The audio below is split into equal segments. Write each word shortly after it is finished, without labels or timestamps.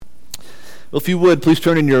Well, if you would, please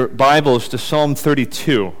turn in your Bibles to Psalm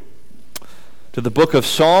 32. To the book of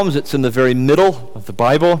Psalms, it's in the very middle of the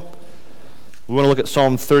Bible. We want to look at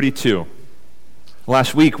Psalm 32.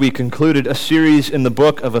 Last week, we concluded a series in the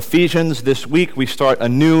book of Ephesians. This week, we start a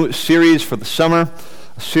new series for the summer,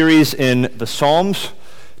 a series in the Psalms.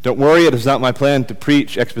 Don't worry, it is not my plan to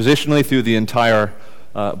preach expositionally through the entire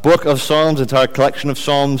book of Psalms, entire collection of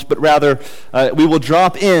Psalms, but rather we will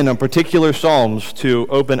drop in on particular Psalms to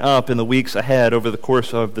open up in the weeks ahead over the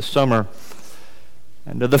course of the summer.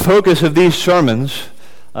 And the focus of these sermons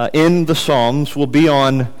in the Psalms will be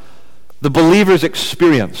on the believer's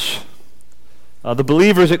experience. The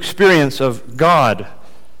believer's experience of God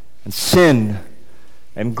and sin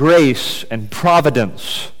and grace and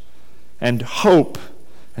providence and hope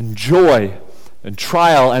and joy and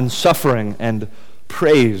trial and suffering and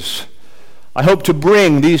praise. I hope to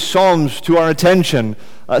bring these Psalms to our attention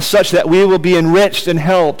such that we will be enriched and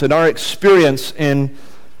helped in our experience in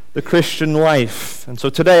the Christian life. And so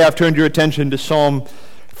today I've turned your attention to Psalm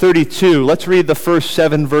 32. Let's read the first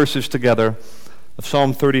 7 verses together of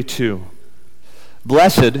Psalm 32.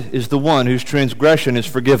 Blessed is the one whose transgression is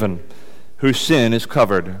forgiven, whose sin is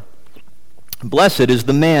covered. Blessed is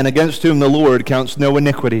the man against whom the Lord counts no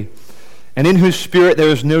iniquity, and in whose spirit there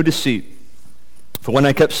is no deceit. For when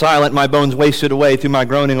I kept silent, my bones wasted away through my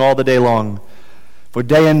groaning all the day long. For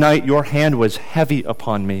day and night your hand was heavy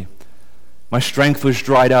upon me. My strength was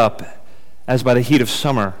dried up, as by the heat of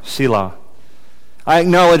summer. Selah. I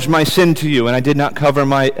acknowledged my sin to you, and I did not cover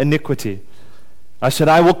my iniquity. I said,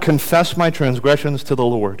 I will confess my transgressions to the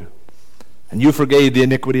Lord, and you forgave the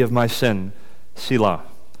iniquity of my sin. Selah.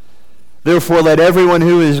 Therefore let everyone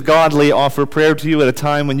who is godly offer prayer to you at a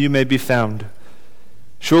time when you may be found.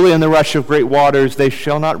 Surely in the rush of great waters they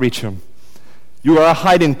shall not reach him. You are a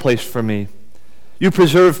hiding place for me. You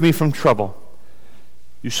preserve me from trouble.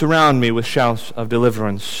 You surround me with shouts of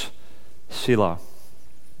deliverance. Selah.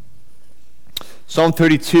 Psalm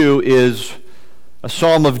 32 is a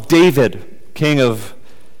psalm of David, king of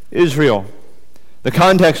Israel. The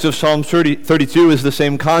context of Psalm 32 is the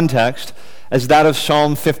same context as that of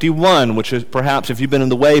Psalm 51, which is perhaps, if you've been in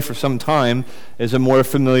the way for some time, is a more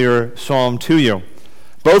familiar psalm to you.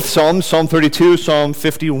 Both Psalms, Psalm 32, Psalm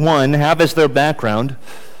 51, have as their background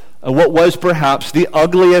what was perhaps the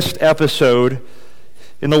ugliest episode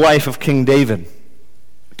in the life of King David.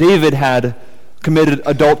 David had committed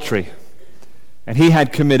adultery, and he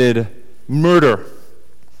had committed murder.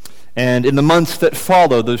 And in the months that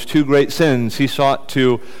followed those two great sins, he sought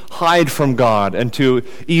to hide from God and to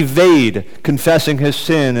evade confessing his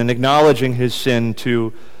sin and acknowledging his sin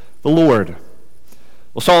to the Lord.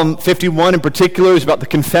 Well, Psalm 51 in particular is about the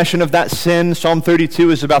confession of that sin. Psalm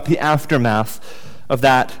 32 is about the aftermath of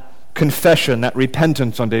that confession, that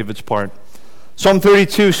repentance on David's part. Psalm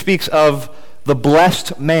 32 speaks of the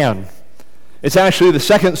blessed man. It's actually the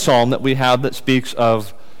second psalm that we have that speaks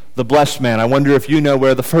of the blessed man. I wonder if you know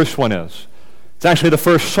where the first one is. It's actually the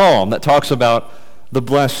first psalm that talks about the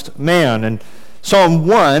blessed man. And Psalm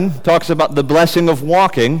 1 talks about the blessing of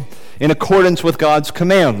walking in accordance with God's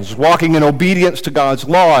commands, walking in obedience to God's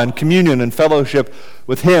law and communion and fellowship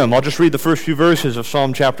with him. I'll just read the first few verses of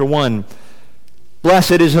Psalm chapter 1.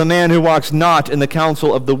 Blessed is the man who walks not in the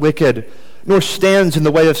counsel of the wicked, nor stands in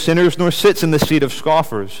the way of sinners, nor sits in the seat of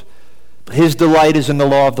scoffers. But his delight is in the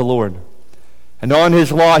law of the Lord, and on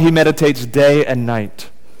his law he meditates day and night.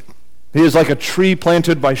 He is like a tree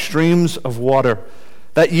planted by streams of water,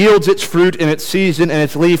 that yields its fruit in its season, and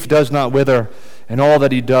its leaf does not wither. And all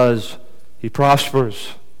that he does, he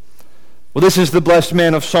prospers. Well, this is the blessed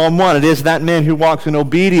man of Psalm 1. It is that man who walks in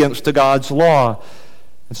obedience to God's law.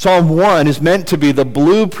 And Psalm 1 is meant to be the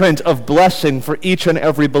blueprint of blessing for each and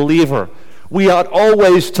every believer. We ought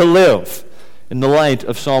always to live in the light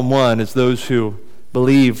of Psalm 1 as those who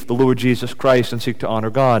believe the Lord Jesus Christ and seek to honor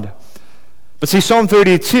God. But see, Psalm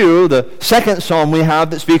 32, the second psalm we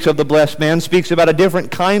have that speaks of the blessed man, speaks about a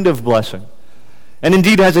different kind of blessing, and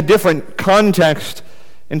indeed has a different context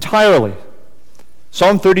entirely.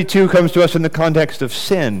 Psalm 32 comes to us in the context of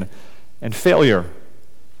sin and failure.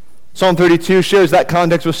 Psalm 32 shares that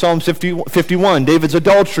context with Psalm 51, David's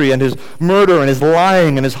adultery and his murder and his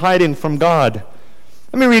lying and his hiding from God.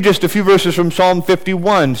 Let me read just a few verses from Psalm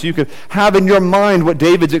 51 so you could have in your mind what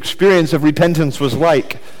David's experience of repentance was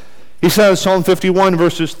like. He says, Psalm 51,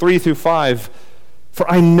 verses 3 through 5, For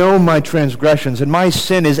I know my transgressions, and my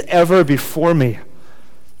sin is ever before me.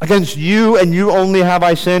 Against you and you only have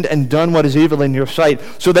I sinned and done what is evil in your sight,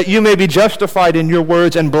 so that you may be justified in your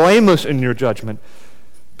words and blameless in your judgment.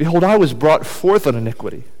 Behold, I was brought forth in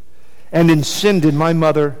iniquity, and in sin did my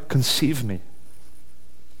mother conceive me.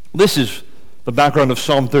 This is the background of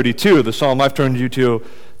Psalm 32, the psalm I've turned you to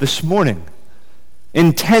this morning.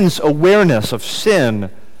 Intense awareness of sin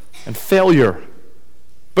and failure.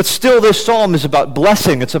 But still, this psalm is about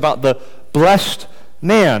blessing. It's about the blessed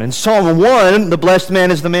man. In Psalm 1, the blessed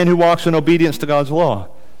man is the man who walks in obedience to God's law.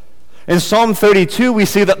 In Psalm 32, we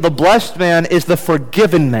see that the blessed man is the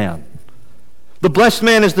forgiven man. The blessed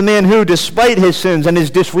man is the man who, despite his sins and his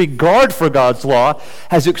disregard for God's law,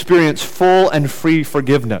 has experienced full and free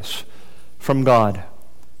forgiveness from God.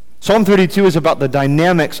 Psalm 32 is about the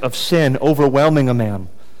dynamics of sin overwhelming a man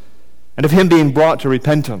and of him being brought to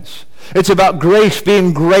repentance. It's about grace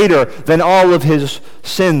being greater than all of his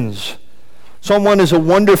sins. Psalm 1 is a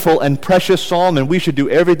wonderful and precious psalm, and we should do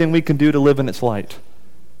everything we can do to live in its light.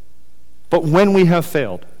 But when we have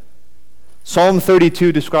failed, Psalm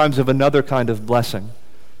 32 describes of another kind of blessing,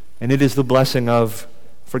 and it is the blessing of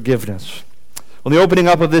forgiveness. Well, the opening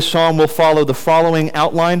up of this psalm will follow the following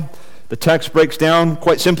outline. The text breaks down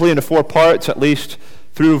quite simply into 4 parts, at least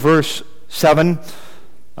through verse 7.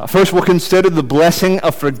 First, we'll consider the blessing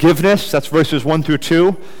of forgiveness. That's verses 1 through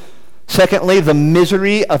 2. Secondly, the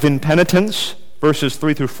misery of impenitence, verses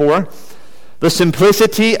 3 through 4. The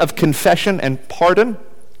simplicity of confession and pardon,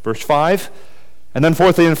 verse 5. And then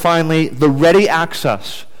fourthly and finally, the ready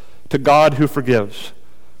access to God who forgives.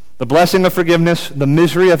 The blessing of forgiveness, the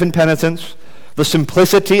misery of impenitence, the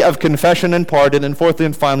simplicity of confession and pardon, and fourthly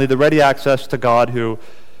and finally, the ready access to God who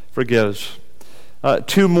forgives.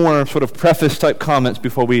 2 more sort of preface-type comments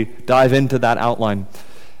before we dive into that outline.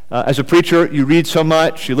 As a preacher, you read so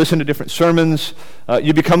much, you listen to different sermons,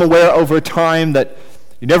 you become aware over time that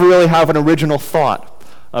you never really have an original thought,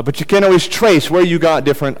 but you can always trace where you got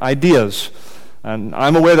different ideas. And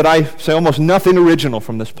I'm aware that I say almost nothing original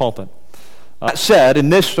from this pulpit. That said, in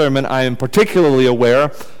this sermon, I am particularly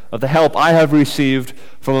aware of the help I have received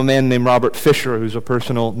from a man named Robert Fisher, who's a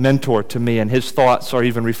personal mentor to me, and his thoughts are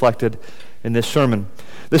even reflected in this sermon.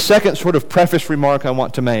 The second sort of preface remark I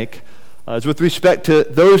want to make is with respect to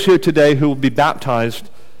those here today who will be baptized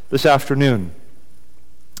this afternoon.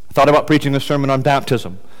 I thought about preaching a sermon on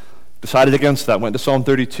baptism. Decided against that, went to Psalm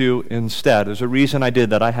 32 instead. There's a reason I did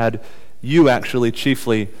that. I had you actually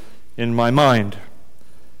chiefly in my mind.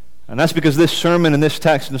 And that's because this sermon and this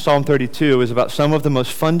text in Psalm 32 is about some of the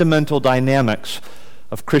most fundamental dynamics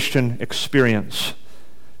of Christian experience.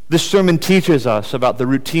 This sermon teaches us about the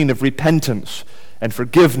routine of repentance and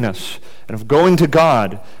forgiveness and of going to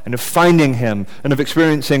God and of finding Him and of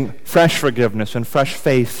experiencing fresh forgiveness and fresh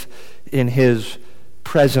faith in His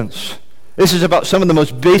presence. This is about some of the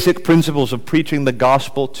most basic principles of preaching the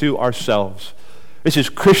gospel to ourselves. This is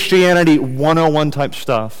Christianity 101 type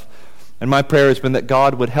stuff. And my prayer has been that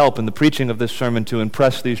God would help in the preaching of this sermon to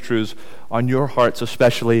impress these truths on your hearts,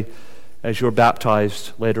 especially as you're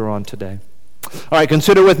baptized later on today. All right,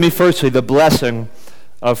 consider with me firstly the blessing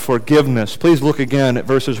of forgiveness. Please look again at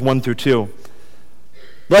verses 1 through 2.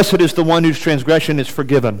 Blessed is the one whose transgression is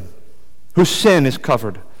forgiven, whose sin is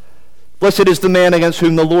covered. Blessed is the man against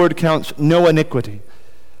whom the Lord counts no iniquity,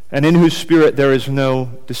 and in whose spirit there is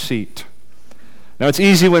no deceit. Now, it's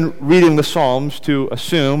easy when reading the Psalms to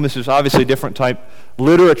assume this is obviously different type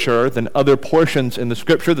literature than other portions in the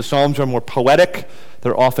Scripture. The Psalms are more poetic.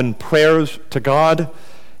 They're often prayers to God.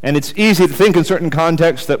 And it's easy to think in certain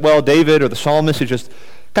contexts that, well, David or the psalmist is just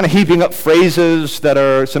kind of heaping up phrases that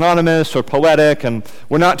are synonymous or poetic, and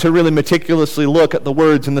we're not to really meticulously look at the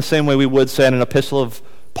words in the same way we would, say, in an epistle of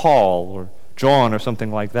Paul or John or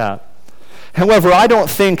something like that. However, I don't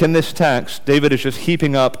think in this text David is just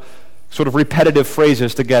heaping up sort of repetitive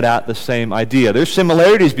phrases to get at the same idea. There's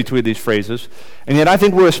similarities between these phrases, and yet I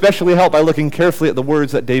think we're especially helped by looking carefully at the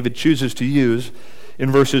words that David chooses to use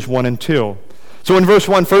in verses 1 and 2. So in verse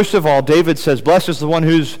 1, first of all, David says, blessed is the one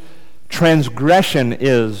whose transgression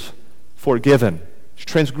is forgiven. His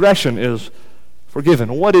transgression is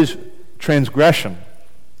forgiven. What is transgression?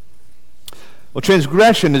 Well,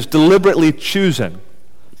 transgression is deliberately choosing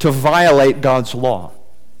to violate God's law.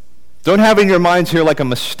 Don't have in your minds here like a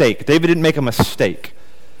mistake. David didn't make a mistake.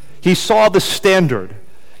 He saw the standard.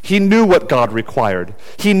 He knew what God required.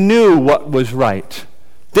 He knew what was right.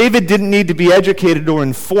 David didn't need to be educated or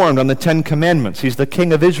informed on the 10 Commandments. He's the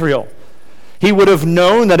king of Israel. He would have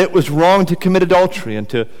known that it was wrong to commit adultery and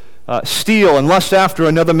to steal and lust after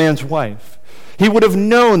another man's wife. He would have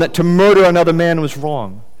known that to murder another man was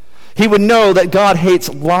wrong. He would know that God hates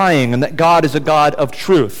lying and that God is a God of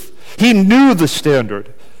truth. He knew the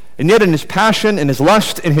standard. And yet in his passion, in his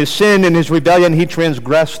lust, in his sin, in his rebellion, he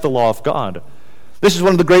transgressed the law of God. This is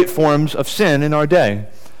one of the great forms of sin in our day.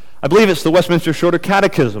 I believe it's the Westminster Shorter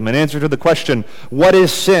Catechism. In answer to the question, what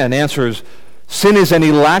is sin? Answers, sin is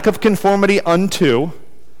any lack of conformity unto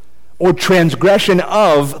or transgression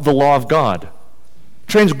of the law of God.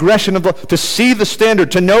 Transgression of the to see the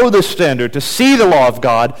standard, to know the standard, to see the law of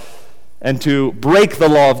God, and to break the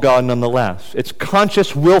law of God nonetheless. It's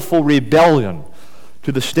conscious, willful rebellion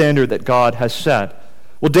to the standard that God has set.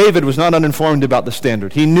 Well, David was not uninformed about the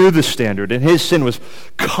standard. He knew the standard, and his sin was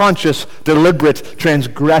conscious, deliberate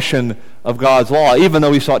transgression of God's law. Even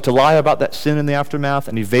though he sought to lie about that sin in the aftermath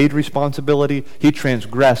and evade responsibility, he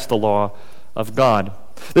transgressed the law of God.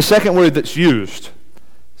 The second word that's used,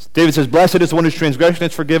 David says, blessed is the one whose transgression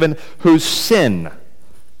is forgiven, whose sin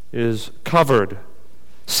is covered.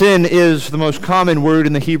 Sin is the most common word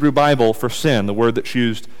in the Hebrew Bible for sin, the word that's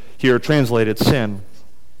used here translated sin.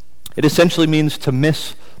 It essentially means to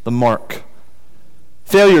miss the mark,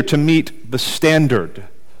 failure to meet the standard,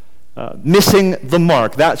 missing the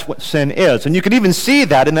mark. That's what sin is. And you can even see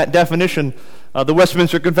that in that definition the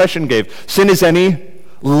Westminster Confession gave. Sin is any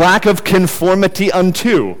lack of conformity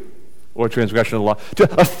unto, or transgression of the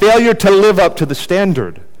law, a failure to live up to the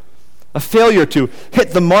standard, a failure to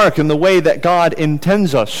hit the mark in the way that God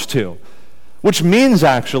intends us to, which means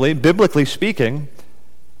actually, biblically speaking,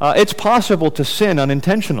 it's possible to sin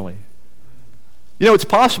unintentionally. You know, it's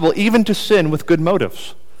possible even to sin with good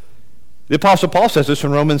motives. The Apostle Paul says this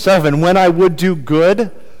in Romans 7, when I would do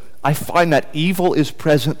good, I find that evil is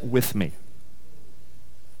present with me.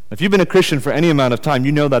 If you've been a Christian for any amount of time,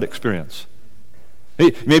 you know that experience.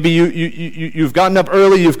 Maybe you've gotten up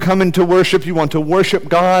early, you've come into worship, you want to worship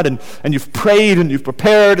God, and you've prayed and you've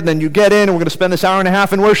prepared, and then you get in, and we're going to spend this hour and a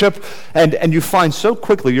half in worship, and you find so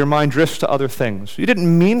quickly your mind drifts to other things. You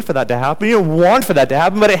didn't mean for that to happen, you didn't want for that to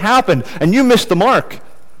happen, but it happened, and you missed the mark.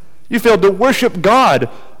 You failed to worship God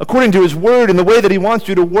according to His Word in the way that He wants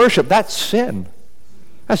you to worship. That's sin.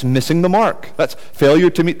 That's missing the mark. That's failure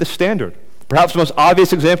to meet the standard. Perhaps the most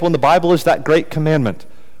obvious example in the Bible is that great commandment.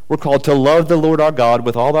 We're called to love the Lord our God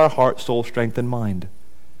with all our heart, soul, strength, and mind.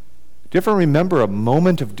 Do you ever remember a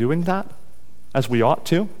moment of doing that as we ought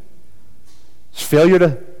to? It's failure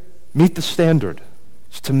to meet the standard.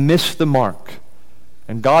 It's to miss the mark.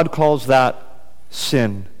 And God calls that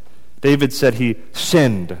sin. David said he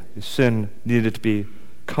sinned. His sin needed to be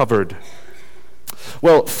covered.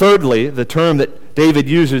 Well, thirdly, the term that David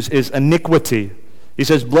uses is iniquity. He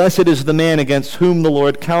says, blessed is the man against whom the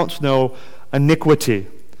Lord counts no iniquity.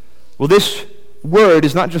 Well, this word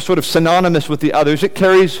is not just sort of synonymous with the others. It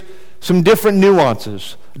carries some different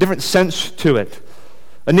nuances, a different sense to it.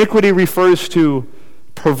 Iniquity refers to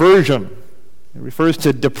perversion. It refers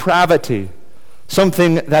to depravity,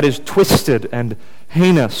 something that is twisted and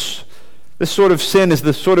heinous. This sort of sin is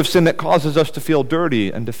the sort of sin that causes us to feel dirty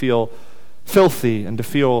and to feel filthy and to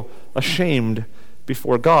feel ashamed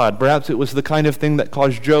before God. Perhaps it was the kind of thing that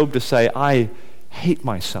caused Job to say, I hate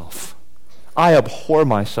myself. I abhor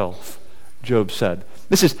myself, Job said.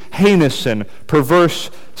 This is heinous sin,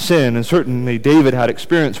 perverse sin, and certainly David had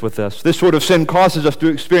experience with this. This sort of sin causes us to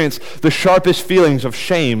experience the sharpest feelings of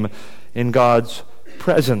shame in God's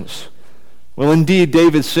presence. Well, indeed,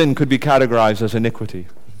 David's sin could be categorized as iniquity.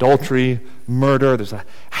 Adultery, murder, there's a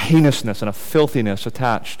heinousness and a filthiness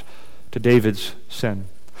attached to David's sin.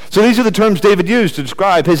 So these are the terms David used to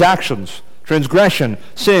describe his actions: transgression,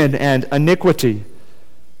 sin, and iniquity.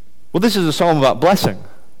 Well, this is a psalm about blessing.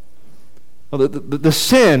 Well, the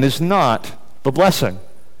sin is not the blessing.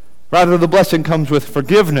 Rather, the blessing comes with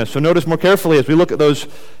forgiveness. So notice more carefully as we look at those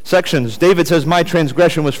sections. David says, my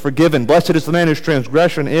transgression was forgiven. Blessed is the man whose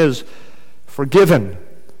transgression is forgiven.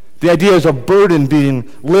 The idea is a burden being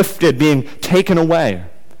lifted, being taken away.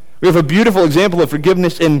 We have a beautiful example of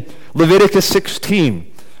forgiveness in Leviticus 16.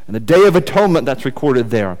 And the Day of Atonement that's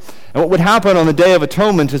recorded there. And what would happen on the Day of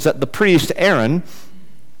Atonement is that the priest, Aaron,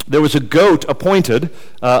 there was a goat appointed,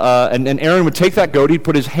 and Aaron would take that goat, he'd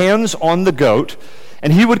put his hands on the goat,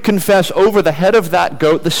 and he would confess over the head of that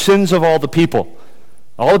goat the sins of all the people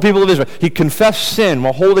of Israel. He confessed sin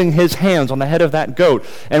while holding his hands on the head of that goat.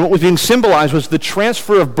 And what was being symbolized was the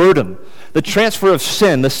transfer of burden, the transfer of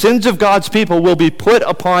sin. The sins of God's people will be put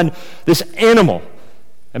upon this animal.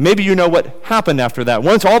 And maybe you know what happened after that.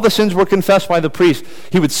 Once all the sins were confessed by the priest,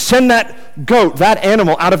 he would send that goat, that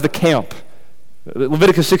animal, out of the camp.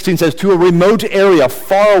 Leviticus 16 says, to a remote area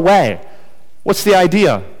far away. What's the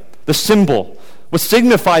idea? The symbol. What's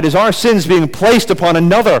signified is our sins being placed upon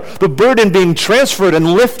another, the burden being transferred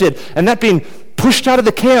and lifted, and that being pushed out of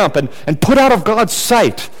the camp and put out of God's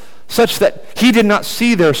sight, such that he did not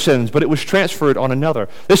see their sins, but it was transferred on another.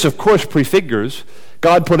 This, of course, prefigures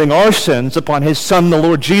God putting our sins upon his Son, the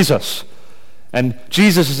Lord Jesus. And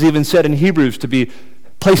Jesus is even said in Hebrews to be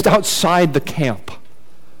placed outside the camp.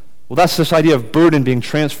 Well, that's this idea of burden being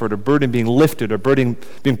transferred, or burden being lifted, or burden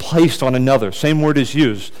being placed on another. Same word is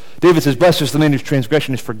used. David says, blessed is the man whose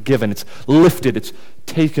transgression is forgiven. It's lifted. It's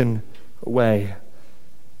taken away.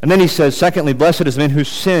 And then he says, secondly, blessed is the man whose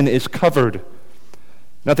sin is covered.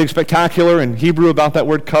 Nothing spectacular in Hebrew about that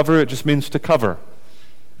word cover. It just means to cover.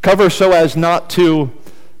 Cover so as not to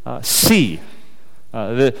see.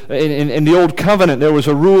 In the Old Covenant, there was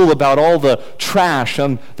a rule about all the trash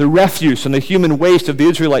and the refuse and the human waste of the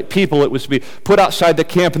Israelite people. It was to be put outside the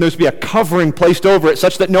camp, and there was to be a covering placed over it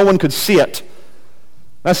such that no one could see it.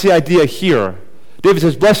 That's the idea here. David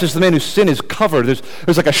says, blessed is the man whose sin is covered.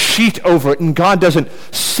 There's like a sheet over it, and God doesn't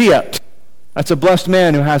see it. That's a blessed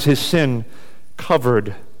man who has his sin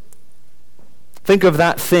covered. Think of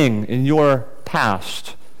that thing in your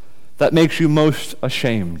past that makes you most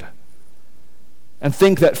ashamed. And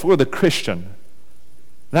think that for the Christian,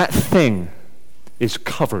 that thing is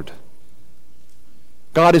covered.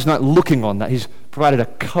 God is not looking on that. He's provided a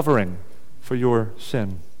covering for your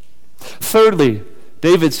sin. Thirdly,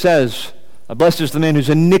 David says, blessed is the man whose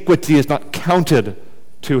iniquity is not counted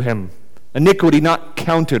to him. Iniquity not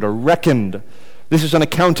counted or reckoned. This is an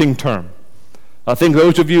accounting term. I think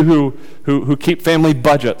those of you who keep family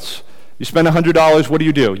budgets, you spend $100, what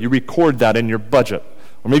do? You record that in your budget.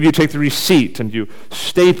 Or maybe you take the receipt and you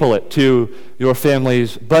staple it to your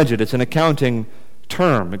family's budget. It's an accounting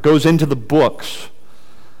term. It goes into the books.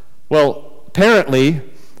 Well, apparently,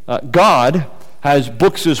 God has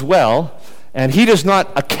books as well, and he does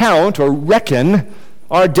not account or reckon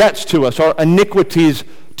our debts to us, our iniquities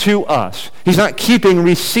to us. He's not keeping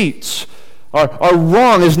receipts. Our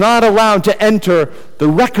wrong is not allowed to enter the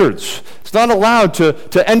records. It's not allowed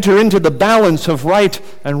to enter into the balance of right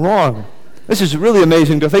and wrong. This is really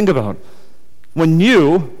amazing to think about. When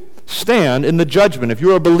you stand in the judgment, if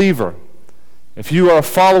you're a believer, if you are a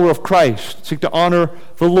follower of Christ, seek to honor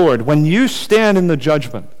the Lord, when you stand in the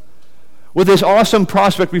judgment with this awesome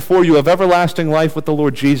prospect before you of everlasting life with the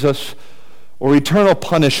Lord Jesus or eternal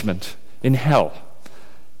punishment in hell,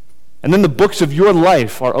 and then the books of your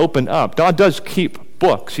life are opened up. God does keep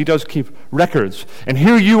books. He does keep records. And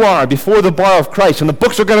here you are before the bar of Christ, and the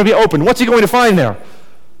books are going to be opened. What's he going to find there?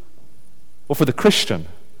 Well, for the Christian,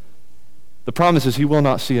 the promise is he will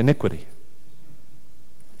not see iniquity.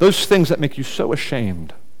 Those things that make you so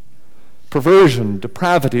ashamed, perversion,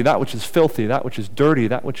 depravity, that which is filthy, that which is dirty,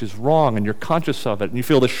 that which is wrong, and you're conscious of it, and you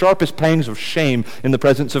feel the sharpest pangs of shame in the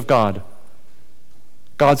presence of God.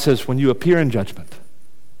 God says, when you appear in judgment,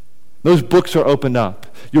 those books are opened up.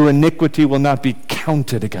 Your iniquity will not be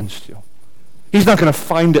counted against you. He's not going to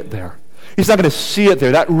find it there. He's not going to see it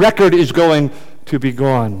there. That record is going to be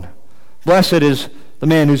gone. Blessed is the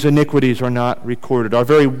man whose iniquities are not recorded. Our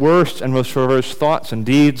very worst and most perverse thoughts and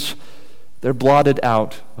deeds, they're blotted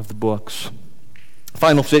out of the books. The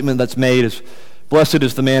final statement that's made is, blessed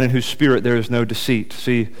is the man in whose spirit there is no deceit.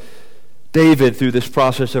 See, David, through this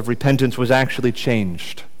process of repentance, was actually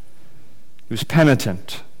changed. He was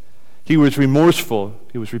penitent. He was remorseful.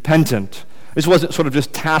 He was repentant. This wasn't sort of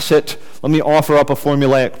just tacit, let me offer up a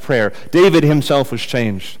formulaic prayer. David himself was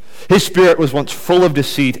changed. His spirit was once full of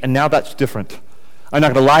deceit, and now that's different. I'm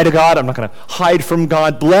not going to lie to God. I'm not going to hide from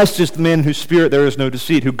God. Blessed is the man in whose spirit there is no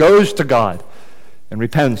deceit, who goes to God and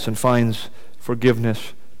repents and finds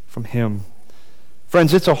forgiveness from him.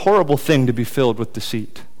 Friends, it's a horrible thing to be filled with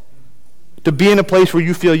deceit. To be in a place where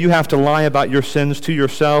you feel you have to lie about your sins to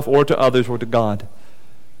yourself or to others or to God.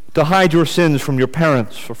 To hide your sins from your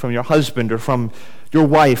parents or from your husband or from your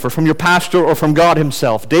wife or from your pastor or from God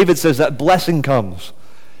himself. David says that blessing comes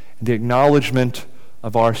in the acknowledgement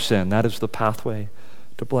of our sin. That is the pathway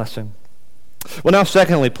to blessing. Well, now,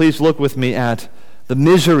 secondly, please look with me at the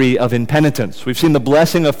misery of impenitence. We've seen the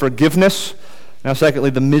blessing of forgiveness. Now, secondly,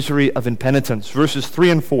 the misery of impenitence. Verses 3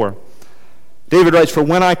 and 4. David writes, "For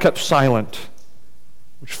when I kept silent,"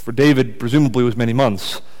 which for David presumably was many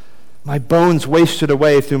months, "my bones wasted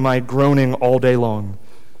away through my groaning all day long.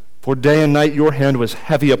 For day and night your hand was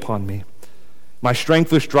heavy upon me. My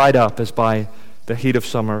strength was dried up as by the heat of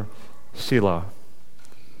summer. Selah."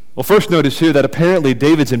 Well, first notice here that apparently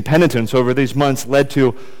David's impenitence over these months led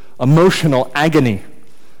to emotional agony.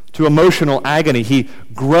 To emotional agony. He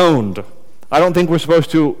groaned. I don't think we're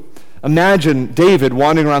supposed to imagine David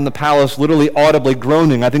wandering around the palace literally audibly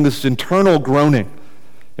groaning. I think this is internal groaning.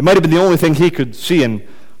 It might have been the only thing he could see in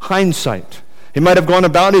hindsight. He might have gone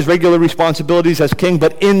about his regular responsibilities as king,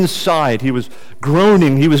 but inside he was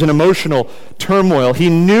groaning. He was in emotional turmoil. He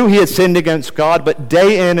knew he had sinned against God, but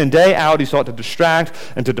day in and day out he sought to distract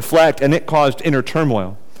and to deflect, and it caused inner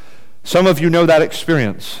turmoil. Some of you know that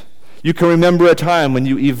experience. You can remember a time when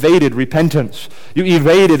you evaded repentance. You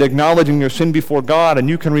evaded acknowledging your sin before God, and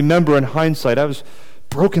you can remember in hindsight, I was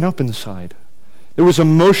broken up inside. There was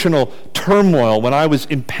emotional turmoil when I was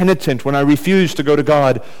impenitent, when I refused to go to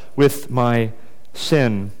God with my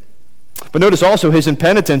sin. But notice also his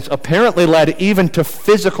impenitence apparently led even to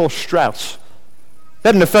physical stress. It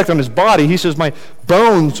had an effect on his body. He says, my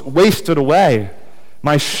bones wasted away.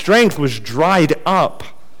 My strength was dried up.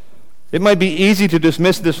 It might be easy to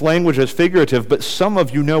dismiss this language as figurative, but some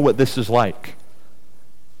of you know what this is like.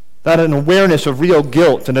 That an awareness of real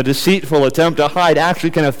guilt and a deceitful attempt to hide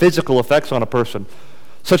actually can have physical effects on a person,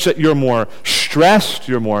 such that you're more stressed,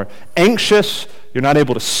 you're more anxious, you're not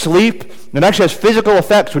able to sleep. It actually has physical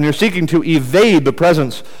effects when you're seeking to evade the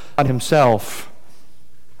presence of God himself.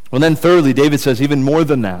 Well, then thirdly, David says even more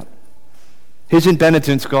than that. His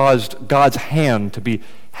impenitence caused God's hand to be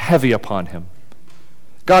heavy upon him.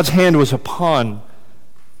 God's hand was upon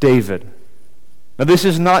David. Now, this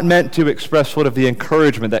is not meant to express sort of the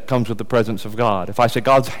encouragement that comes with the presence of God. If I say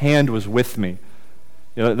God's hand was with me,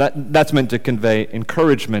 that's meant to convey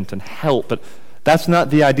encouragement and help, but that's not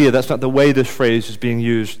the idea. That's not the way this phrase is being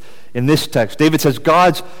used in this text. David says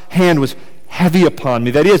God's hand was heavy upon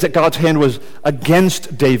me. That is, that God's hand was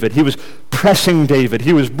against David. He was pressing David.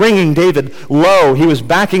 He was bringing David low. He was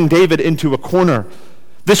backing David into a corner.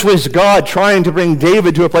 This was God trying to bring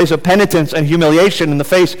David to a place of penitence and humiliation in the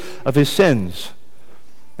face of his sins.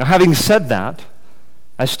 Now, having said that,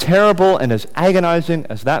 as terrible and as agonizing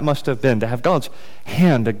as that must have been, to have God's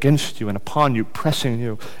hand against you and upon you, pressing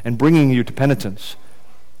you and bringing you to penitence,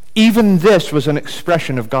 even this was an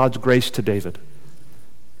expression of God's grace to David.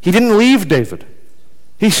 He didn't leave David.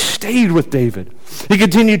 He stayed with David. He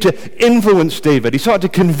continued to influence David. He sought to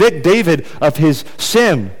convict David of his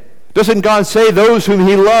sin. Doesn't God say those whom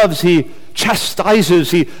he loves, he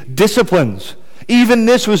chastises, he disciplines? Even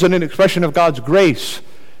this was an expression of God's grace.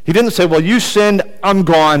 He didn't say, well, you sinned, I'm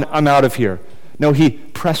gone, I'm out of here. No, he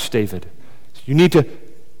pressed David. You need to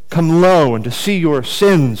come low and to see your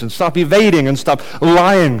sins and stop evading and stop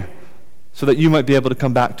lying so that you might be able to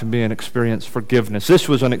come back to me and experience forgiveness. This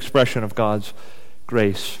was an expression of God's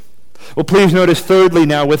grace. Well, please notice thirdly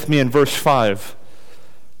now with me in verse 5,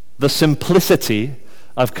 the simplicity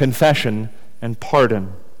of confession and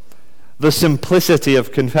pardon. The simplicity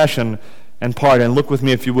of confession and pardon. Look with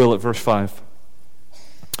me, if you will, at verse 5.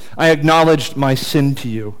 I acknowledged my sin to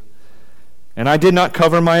you, and I did not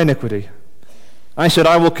cover my iniquity. I said,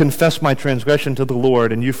 I will confess my transgression to the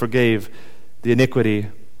Lord, and you forgave the iniquity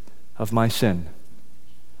of my sin.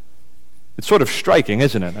 It's sort of striking,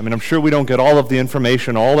 isn't it? I mean, I'm sure we don't get all of the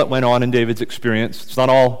information, all that went on in David's experience. It's not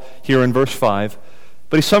all here in verse 5.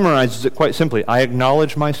 But he summarizes it quite simply. I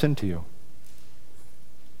acknowledge my sin to you.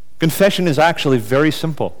 Confession is actually very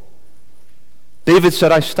simple. David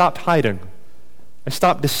said, I stopped hiding. I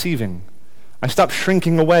stopped deceiving. I stopped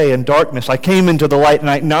shrinking away in darkness. I came into the light and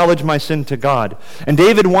I acknowledged my sin to God. And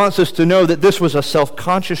David wants us to know that this was a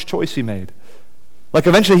self-conscious choice he made. Like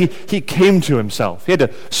eventually he came to himself. He had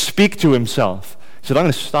to speak to himself. He said, I'm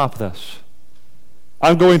going to stop this.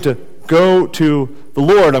 I'm going to go to the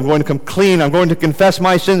Lord. I'm going to come clean. I'm going to confess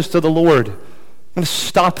my sins to the Lord. I'm going to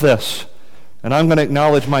stop this. And I'm going to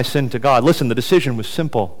acknowledge my sin to God. Listen, the decision was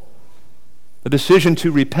simple. The decision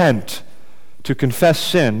to repent, to confess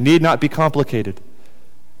sin, need not be complicated.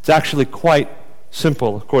 It's actually quite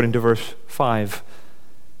simple, according to verse 5.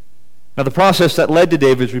 Now, the process that led to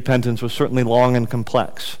David's repentance was certainly long and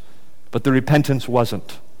complex, but the repentance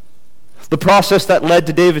wasn't. The process that led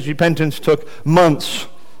to David's repentance took months,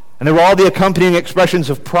 and there were all the accompanying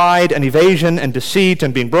expressions of pride and evasion and deceit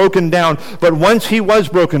and being broken down. But once he was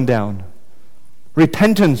broken down,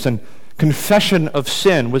 repentance and confession of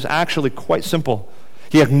sin was actually quite simple.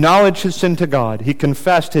 He acknowledged his sin to God. He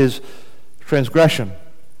confessed his transgression.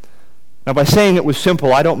 Now, by saying it was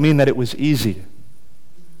simple, I don't mean that it was easy.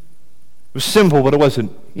 It was simple, but it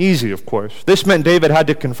wasn't easy, of course. This meant David had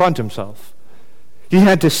to confront himself. He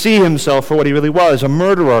had to see himself for what he really was, a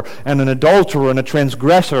murderer and an adulterer and a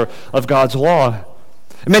transgressor of God's law.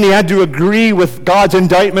 It meant he had to agree with God's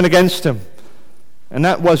indictment against him. And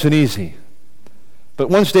that wasn't easy. But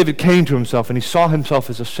once David came to himself and he saw himself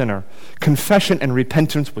as a sinner, confession and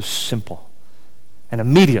repentance was simple and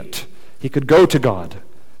immediate. He could go to God,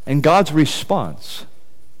 and God's response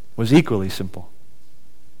was equally simple.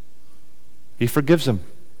 He forgives him.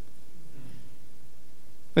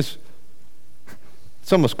 It's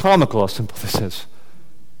almost comical how simple this is.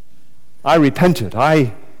 I repented.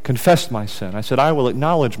 I confessed my sin. I said, I will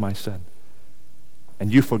acknowledge my sin.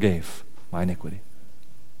 And you forgave my iniquity.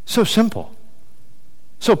 So simple.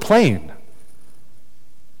 So plain.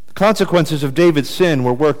 The consequences of David's sin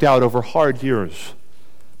were worked out over hard years,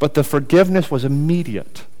 but the forgiveness was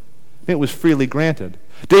immediate. It was freely granted.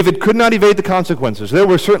 David could not evade the consequences. There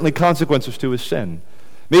were certainly consequences to his sin.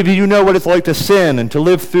 Maybe you know what it's like to sin and to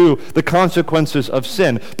live through the consequences of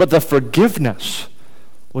sin, but the forgiveness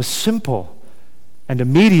was simple and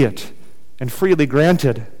immediate and freely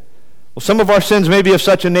granted. Well, some of our sins may be of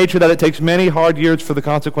such a nature that it takes many hard years for the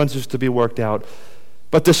consequences to be worked out.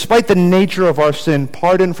 But despite the nature of our sin,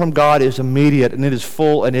 pardon from God is immediate, and it is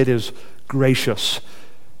full, and it is gracious.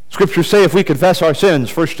 Scriptures say if we confess our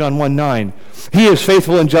sins, 1 John 1:9, He is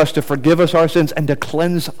faithful and just to forgive us our sins and to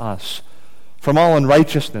cleanse us from all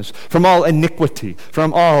unrighteousness, from all iniquity,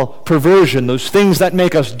 from all perversion, those things that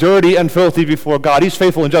make us dirty and filthy before God. He's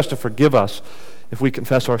faithful and just to forgive us if we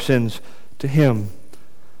confess our sins to Him.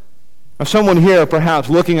 Now, someone here perhaps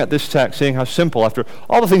looking at this text saying how simple, after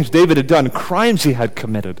all the things David had done, crimes he had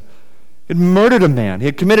committed. He had murdered a man. He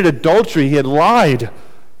had committed adultery. He had lied.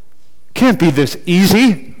 Can't be this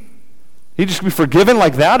easy. He'd just be forgiven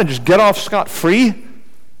like that and just get off scot-free?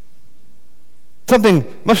 Something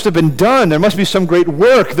must have been done. There must be some great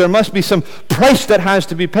work. There must be some price that has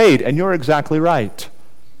to be paid. And you're exactly right.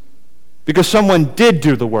 Because someone did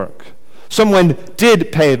do the work. Someone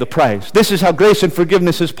did pay the price. This is how grace and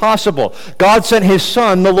forgiveness is possible. God sent His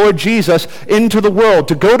Son, the Lord Jesus, into the world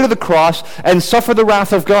to go to the cross and suffer the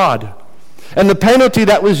wrath of God. And the penalty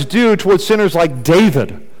that was due towards sinners like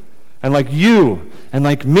David and like you and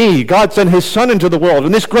like me, God sent His Son into the world,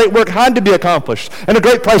 and this great work had to be accomplished, and a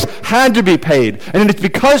great price had to be paid. And it's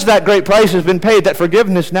because that great price has been paid that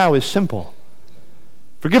forgiveness now is simple.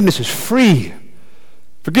 Forgiveness is free.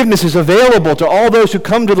 Forgiveness is available to all those who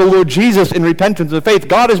come to the Lord Jesus in repentance and faith.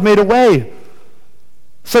 God has made a way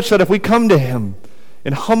such that if we come to Him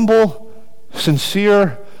in humble,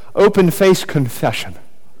 sincere, open-faced confession,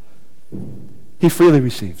 He freely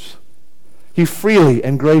receives. He freely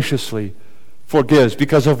and graciously forgives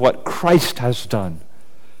because of what Christ has done.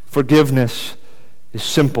 Forgiveness is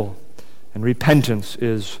simple, and repentance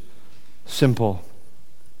is simple.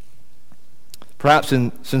 Perhaps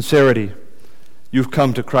in sincerity, you've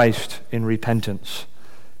come to Christ in repentance,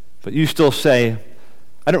 but you still say,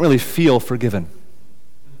 I don't really feel forgiven.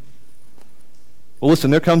 Well,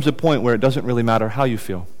 listen, there comes a point where it doesn't really matter how you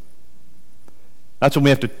feel. That's when we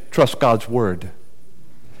have to trust God's Word.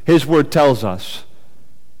 His Word tells us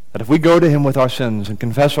that if we go to Him with our sins and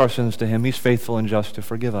confess our sins to Him, He's faithful and just to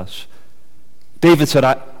forgive us. David said,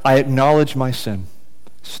 I acknowledge my sin,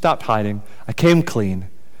 stopped hiding, I came clean,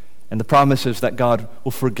 and the promise is that God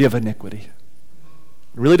will forgive iniquity.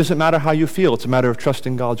 It really doesn't matter how you feel. It's a matter of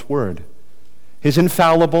trusting God's Word. His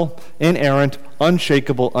infallible, inerrant,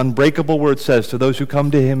 unshakable, unbreakable Word says to those who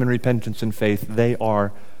come to Him in repentance and faith, they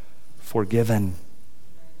are forgiven.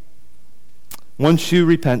 Once you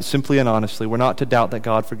repent simply and honestly, we're not to doubt that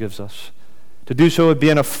God forgives us. To do so would be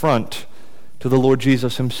an affront to the Lord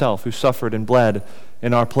Jesus Himself, who suffered and bled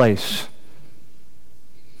in our place.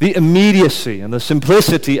 The immediacy and the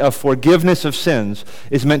simplicity of forgiveness of sins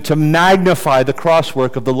is meant to magnify the cross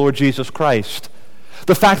work of the Lord Jesus Christ.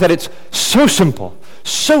 The fact that it's so simple,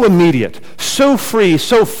 so immediate, so free,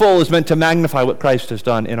 so full is meant to magnify what Christ has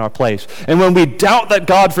done in our place. And when we doubt that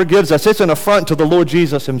God forgives us, it's an affront to the Lord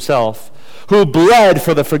Jesus Himself, who bled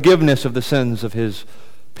for the forgiveness of the sins of His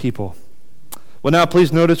people. Well, now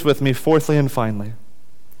please notice with me, fourthly and finally,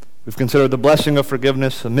 we've considered the blessing of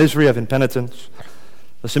forgiveness, the misery of impenitence,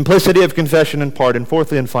 the simplicity of confession and pardon.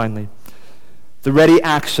 Fourthly and finally, the ready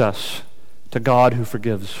access to God who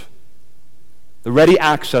forgives. The ready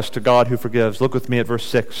access to God who forgives. Look with me at verse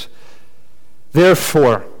 6.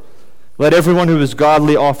 Therefore, let everyone who is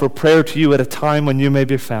godly offer prayer to you at a time when you may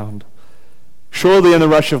be found. Surely in the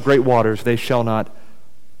rush of great waters they shall not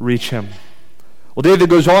reach him. Well, David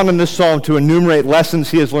goes on in this psalm to enumerate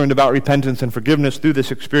lessons he has learned about repentance and forgiveness through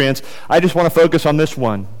this experience. I just want to focus on this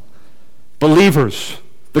one. Believers,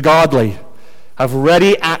 the godly, have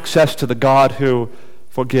ready access to the God who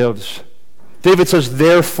forgives. David says,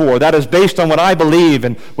 therefore, that is based on what I believe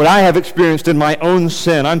and what I have experienced in my own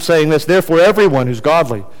sin. I'm saying this, therefore, everyone who's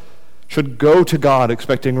godly should go to God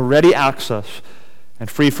expecting ready access and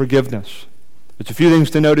free forgiveness. There's a few things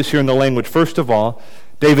to notice here in the language. First of all,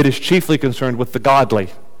 David is chiefly concerned with the godly.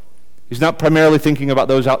 He's not primarily thinking about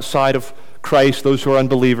those outside of Christ, those who are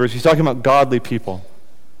unbelievers. He's talking about godly people.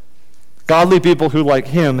 Godly people who, like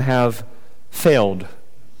him, have failed.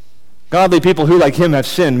 Godly people who, like him, have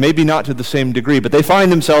sinned, maybe not to the same degree, but they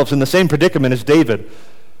find themselves in the same predicament as David.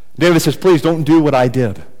 David says, please don't do what I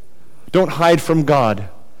did. Don't hide from God.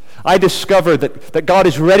 I discovered that God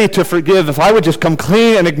is ready to forgive. If I would just come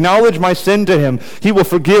clean and acknowledge my sin to him, he will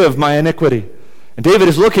forgive my iniquity, and And David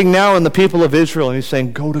is looking now on the people of Israel, and he's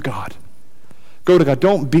saying, go to God. Go to God.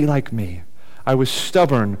 Don't be like me. I was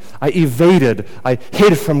stubborn. I evaded. I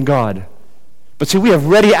hid from God. But see, we have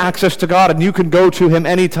ready access to God, and you can go to him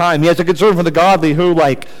anytime. He has a concern for the godly who,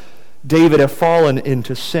 like David, have fallen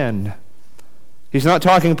into sin. He's not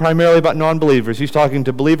talking primarily about non-believers. He's talking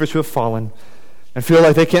to believers who have fallen and feel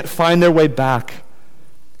like they can't find their way back.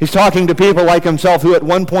 He's talking to people like himself who at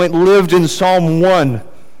one point lived in Psalm 1,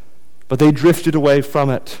 but they drifted away from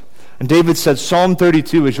it. And David said, Psalm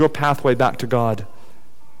 32 is your pathway back to God.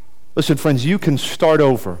 Listen, friends, you can start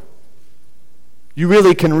over. You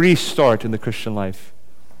really can restart in the Christian life.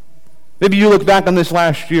 Maybe you look back on this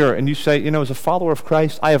last year and you say, as a follower of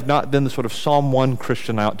Christ, I have not been the sort of Psalm 1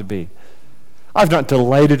 Christian I ought to be. I've not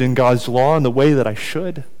delighted in God's law in the way that I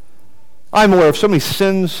should. I'm aware of so many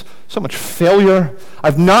sins, so much failure.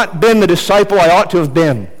 I've not been the disciple I ought to have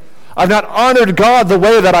been. I've not honored God the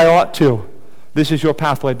way that I ought to. This is your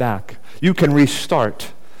pathway back. You can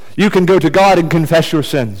restart. You can go to God and confess your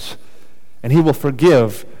sins, and he will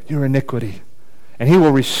forgive your iniquity, and he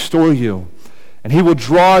will restore you, and he will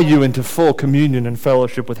draw you into full communion and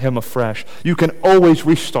fellowship with him afresh. You can always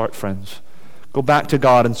restart, friends. Go back to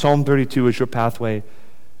God, and Psalm 32 is your pathway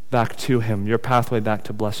back to him, your pathway back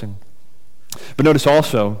to blessing. But notice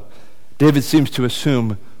also, David seems to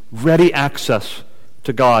assume ready access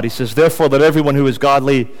to God. He says, therefore, let everyone who is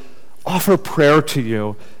godly offer prayer to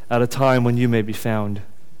you at a time when you may be found.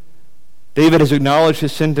 David has acknowledged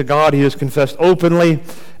his sin to God. He has confessed openly,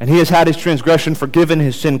 and he has had his transgression forgiven,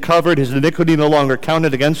 his sin covered, his iniquity no longer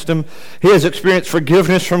counted against him. He has experienced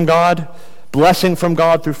forgiveness from God, blessing from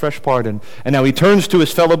God through fresh pardon. And now he turns to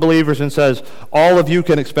his fellow believers and says, all of you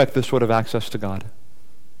can expect this sort of access to God.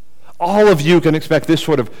 All of you can expect this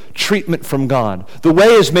sort of treatment from God. The way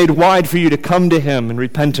is made wide for you to come to him in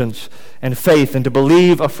repentance and faith and to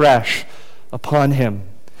believe afresh upon him.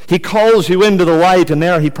 He calls you into the light, and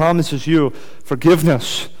there he promises you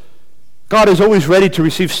forgiveness. God is always ready to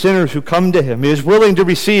receive sinners who come to him. He is willing to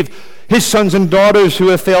receive his sons and daughters who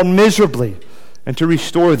have failed miserably and to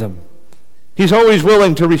restore them. He's always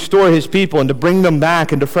willing to restore his people and to bring them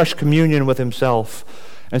back into fresh communion with himself.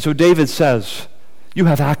 And so David says, you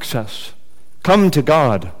have access. Come to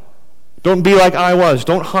God. Don't be like I was.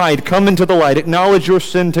 Don't hide. Come into the light. Acknowledge your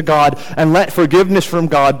sin to God and let forgiveness from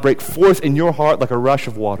God break forth in your heart like a rush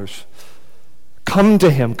of waters. Come to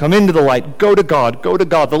him. Come into the light. Go to God. Go to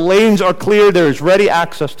God. The lanes are clear. There is ready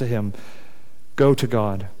access to him. Go to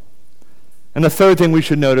God. And the third thing we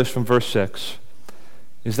should notice from verse 6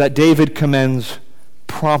 is that David commends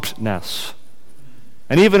promptness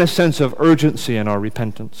and even a sense of urgency in our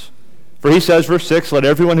repentance. For he says, verse 6, let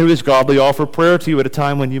everyone who is godly offer prayer to you at a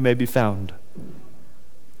time when you may be found.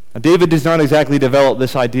 Now, David does not exactly develop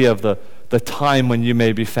this idea of the time when you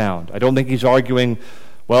may be found. I don't think he's arguing,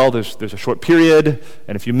 well, there's a short period,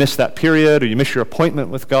 and if you miss that period or you miss your appointment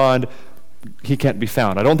with God, he can't be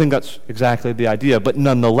found. I don't think that's exactly the idea, but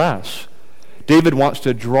nonetheless, David wants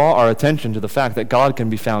to draw our attention to the fact that God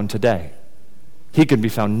can be found today. He can be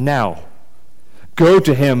found now. Go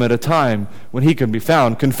to him at a time when he can be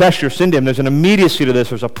found. Confess your sin to him. There's an immediacy to this.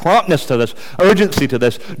 There's a promptness to this, urgency to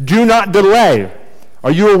this. Do not delay.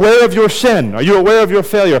 Are you aware of your sin? Are you aware of your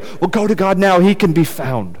failure? Well, go to God now. He can be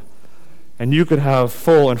found. And you could have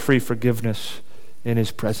full and free forgiveness in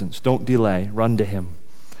his presence. Don't delay. Run to him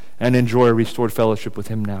and enjoy a restored fellowship with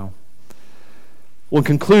him now. Well, in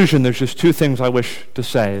conclusion, there's just two things I wish to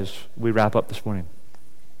say as we wrap up this morning.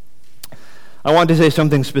 I want to say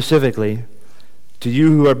something specifically to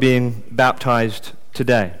you who are being baptized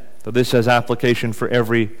today. So this has application for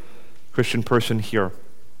every Christian person here.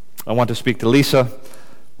 I want to speak to Lisa,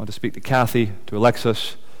 I want to speak to Kathy, to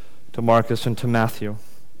Alexis, to Marcus, and to Matthew.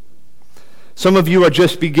 Some of you are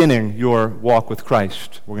just beginning your walk with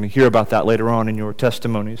Christ. We're going to hear about that later on in your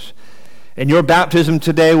testimonies. And your baptism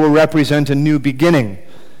today will represent a new beginning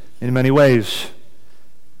in many ways.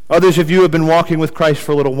 Others of you have been walking with Christ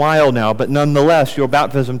for a little while now, but nonetheless, your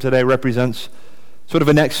baptism today represents sort of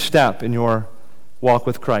a next step in your walk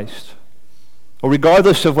with Christ. Well,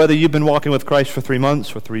 regardless of whether you've been walking with Christ for 3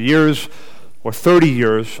 months or 3 years or 30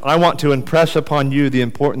 years, I want to impress upon you the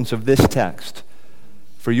importance of this text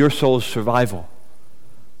for your soul's survival.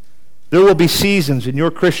 There will be seasons in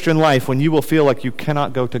your Christian life when you will feel like you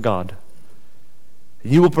cannot go to God.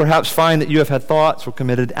 You will perhaps find that you have had thoughts or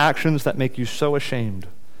committed actions that make you so ashamed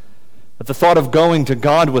that the thought of going to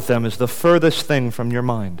God with them is the furthest thing from your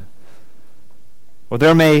mind. Or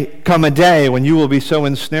there may come a day when you will be so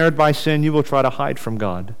ensnared by sin you will try to hide from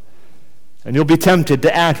God. And you'll be tempted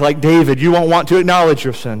to act like David. You won't want to acknowledge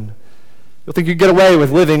your sin. You'll think you get away with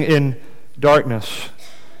living in darkness.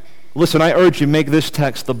 Listen, I urge you, make this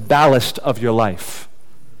text the ballast of your life.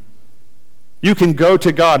 You can go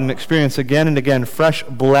to God and experience again and again fresh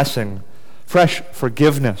blessing, fresh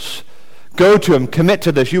forgiveness. Go to him, commit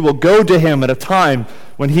to this. You will go to him at a time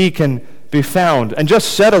when he can be found. And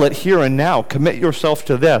just settle it here and now. Commit yourself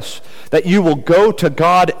to this, that you will go to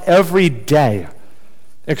God every day,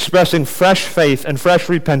 expressing fresh faith and fresh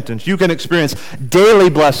repentance. You can experience daily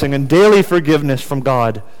blessing and daily forgiveness from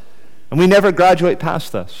God. And we never graduate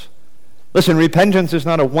past this. Listen, repentance is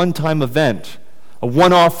not a one-time event, a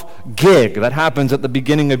one-off gig that happens at the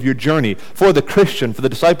beginning of your journey. For the Christian, for the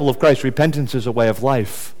disciple of Christ, repentance is a way of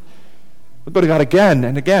life. We go to God again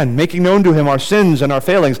and again, making known to him our sins and our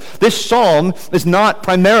failings. This psalm is not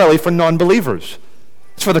primarily for non-believers.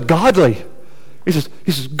 It's for the godly. He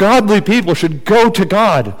says, godly people should go to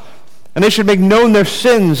God, and they should make known their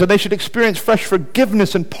sins, and they should experience fresh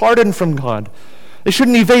forgiveness and pardon from God. They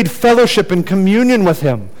shouldn't evade fellowship and communion with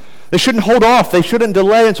him. They shouldn't hold off. They shouldn't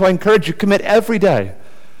delay. And so I encourage you, commit every day.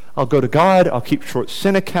 I'll go to God. I'll keep short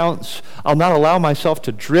sin accounts. I'll not allow myself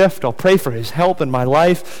to drift. I'll pray for his help in my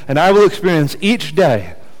life. And I will experience each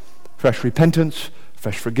day fresh repentance,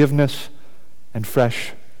 fresh forgiveness, and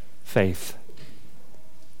fresh faith.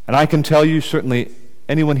 And I can tell you, certainly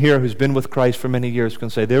anyone here who's been with Christ for many years can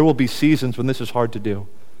say, there will be seasons when this is hard to do.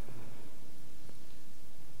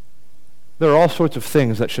 There are all sorts of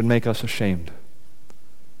things that should make us ashamed.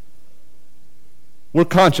 We're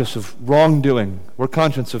conscious of wrongdoing. We're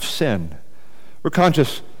conscious of sin. We're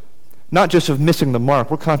conscious not just of missing the mark,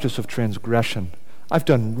 we're conscious of transgression. I've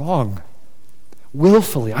done wrong.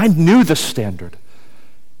 Willfully. I knew the standard.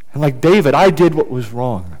 And like David, I did what was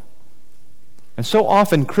wrong. And so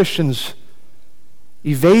often Christians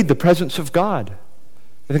evade the presence of God.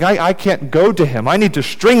 They think, I can't go to him. I need to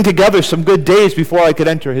string together some good days before I could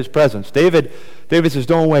enter his presence. David says,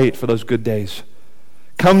 don't wait for those good days.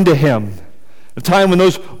 Come to him. The time when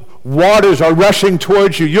those waters are rushing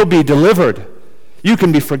towards you, you'll be delivered. You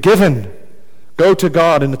can be forgiven. Go to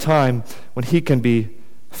God in the time when he can be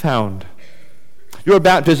found. Your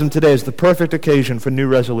baptism today is the perfect occasion for new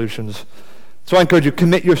resolutions. So I encourage you,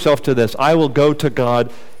 commit yourself to this. I will go to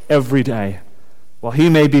God every day while he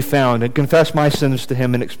may be found and confess my sins to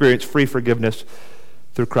him and experience free forgiveness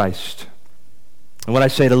through Christ. And when I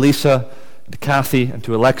say to Lisa, and to Kathy, and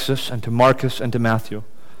to Alexis, and to Marcus, and to Matthew,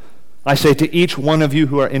 I say to each one of you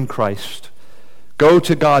who are in Christ, go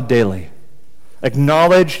to God daily,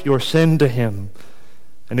 acknowledge your sin to him,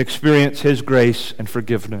 and experience his grace and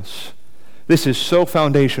forgiveness. This is so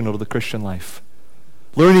foundational to the Christian life.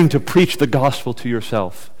 Learning to preach the gospel to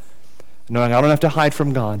yourself, knowing I don't have to hide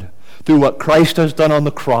from God. Through what Christ has done on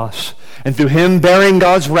the cross, and through him bearing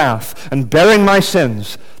God's wrath and bearing my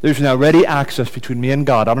sins, there's now ready access between me and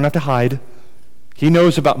God. I don't have to hide. He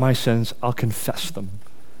knows about my sins. I'll confess them,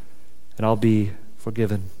 and I'll be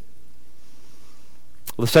forgiven.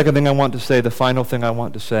 Well, the second thing I want to say, the final thing I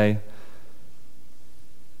want to say,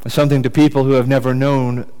 is something to people who have never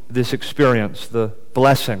known this experience, the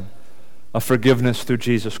blessing of forgiveness through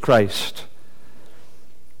Jesus Christ.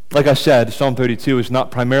 Like I said, Psalm 32 is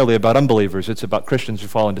not primarily about unbelievers. It's about Christians who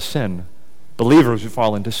fall into sin, believers who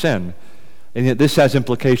fall into sin. And yet this has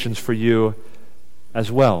implications for you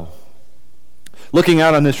as well. Looking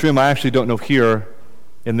out on this room, I actually don't know here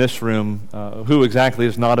in this room who exactly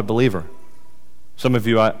is not a believer. Some of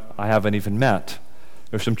you I haven't even met.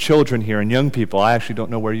 There's some children here and young people. I actually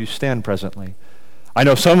don't know where you stand presently. I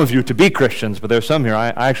know some of you to be Christians, but there's some here. I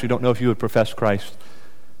actually don't know if you would profess Christ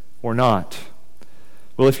or not.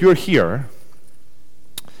 Well, if you're here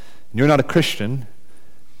and you're not a Christian,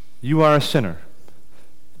 you are a sinner,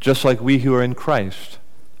 just like we who are in Christ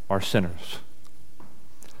are sinners.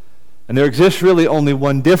 And there exists really only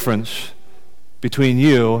one difference between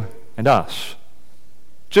you and us.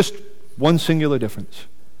 Just one singular difference.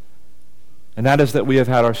 And that is that we have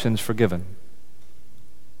had our sins forgiven.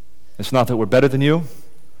 It's not that we're better than you.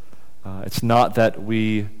 It's not that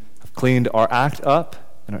we have cleaned our act up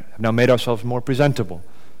and have now made ourselves more presentable.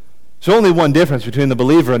 There's only one difference between the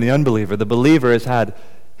believer and the unbeliever. The believer has had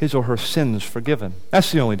his or her sins forgiven.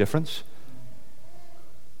 That's the only difference.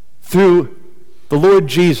 Through the Lord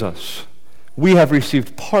Jesus, we have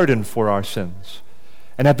received pardon for our sins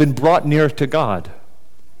and have been brought near to God.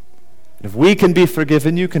 And if we can be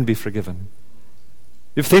forgiven, you can be forgiven.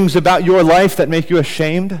 If things about your life that make you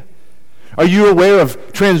ashamed, are you aware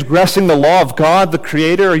of transgressing the law of God, the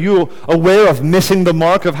Creator? Are you aware of missing the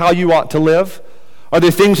mark of how you ought to live? Are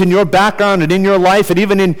there things in your background and in your life and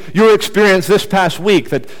even in your experience this past week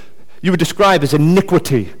that you would describe as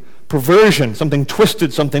iniquity, perversion, something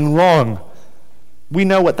twisted, something wrong? We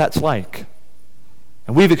know what that's like.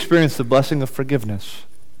 And we've experienced the blessing of forgiveness.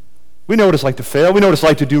 We know what it's like to fail. We know what it's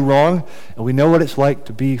like to do wrong. And we know what it's like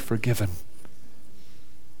to be forgiven.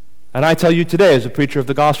 And I tell you today, as a preacher of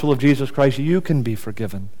the gospel of Jesus Christ, you can be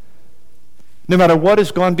forgiven. No matter what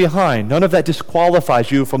has gone behind, none of that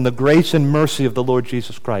disqualifies you from the grace and mercy of the Lord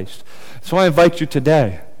Jesus Christ. So I invite you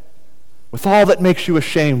today, with all that makes you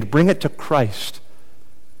ashamed, bring it to Christ.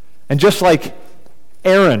 And just like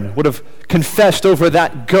Aaron would have confessed over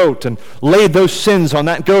that goat and laid those sins on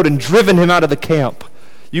that goat and driven him out of the camp,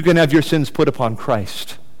 you can have your sins put upon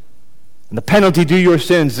Christ. And the penalty due your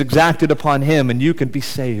sins is exacted upon him, and you can be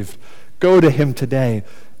saved. Go to him today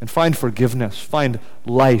and find forgiveness, find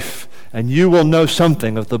life, and you will know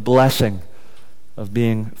something of the blessing of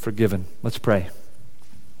being forgiven. Let's pray.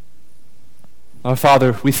 Our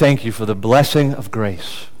Father, we thank you for the blessing of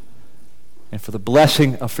grace and for the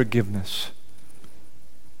blessing of forgiveness.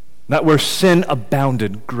 That where sin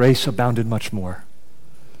abounded, grace abounded much more.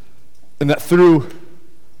 And that through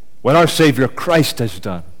what our Savior Christ has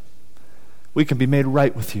done, we can be made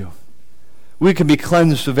right with you. We can be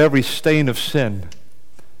cleansed of every stain of sin.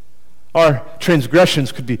 Our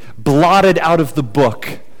transgressions could be blotted out of the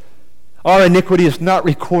book. Our iniquity is not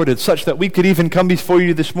recorded, such that we could even come before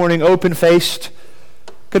you this morning open-faced,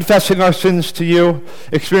 confessing our sins to you,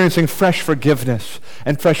 experiencing fresh forgiveness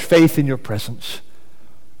and fresh faith in your presence.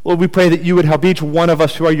 Lord, we pray that you would help each one of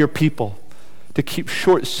us who are your people to keep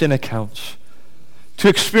short sin accounts, to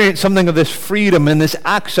experience something of this freedom and this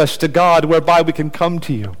access to God whereby we can come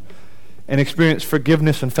to you and experience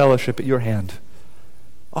forgiveness and fellowship at your hand.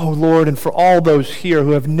 Oh, Lord, and for all those here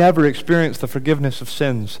who have never experienced the forgiveness of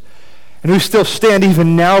sins and who still stand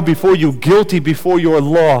even now before you, guilty before your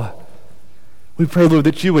law, we pray, Lord,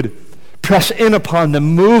 that you would press in upon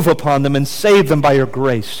them, move upon them, and save them by your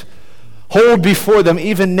grace. Hold before them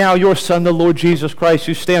even now your Son, the Lord Jesus Christ,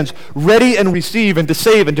 who stands ready and receive and to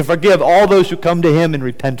save and to forgive all those who come to him in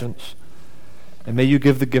repentance. And may you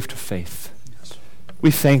give the gift of faith.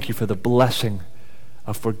 We thank you for the blessing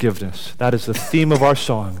of forgiveness. That is the theme of our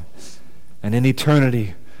song. And in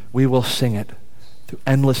eternity, we will sing it through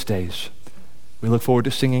endless days. We look forward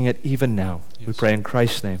to singing it even now. We pray in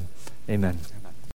Christ's name. Amen.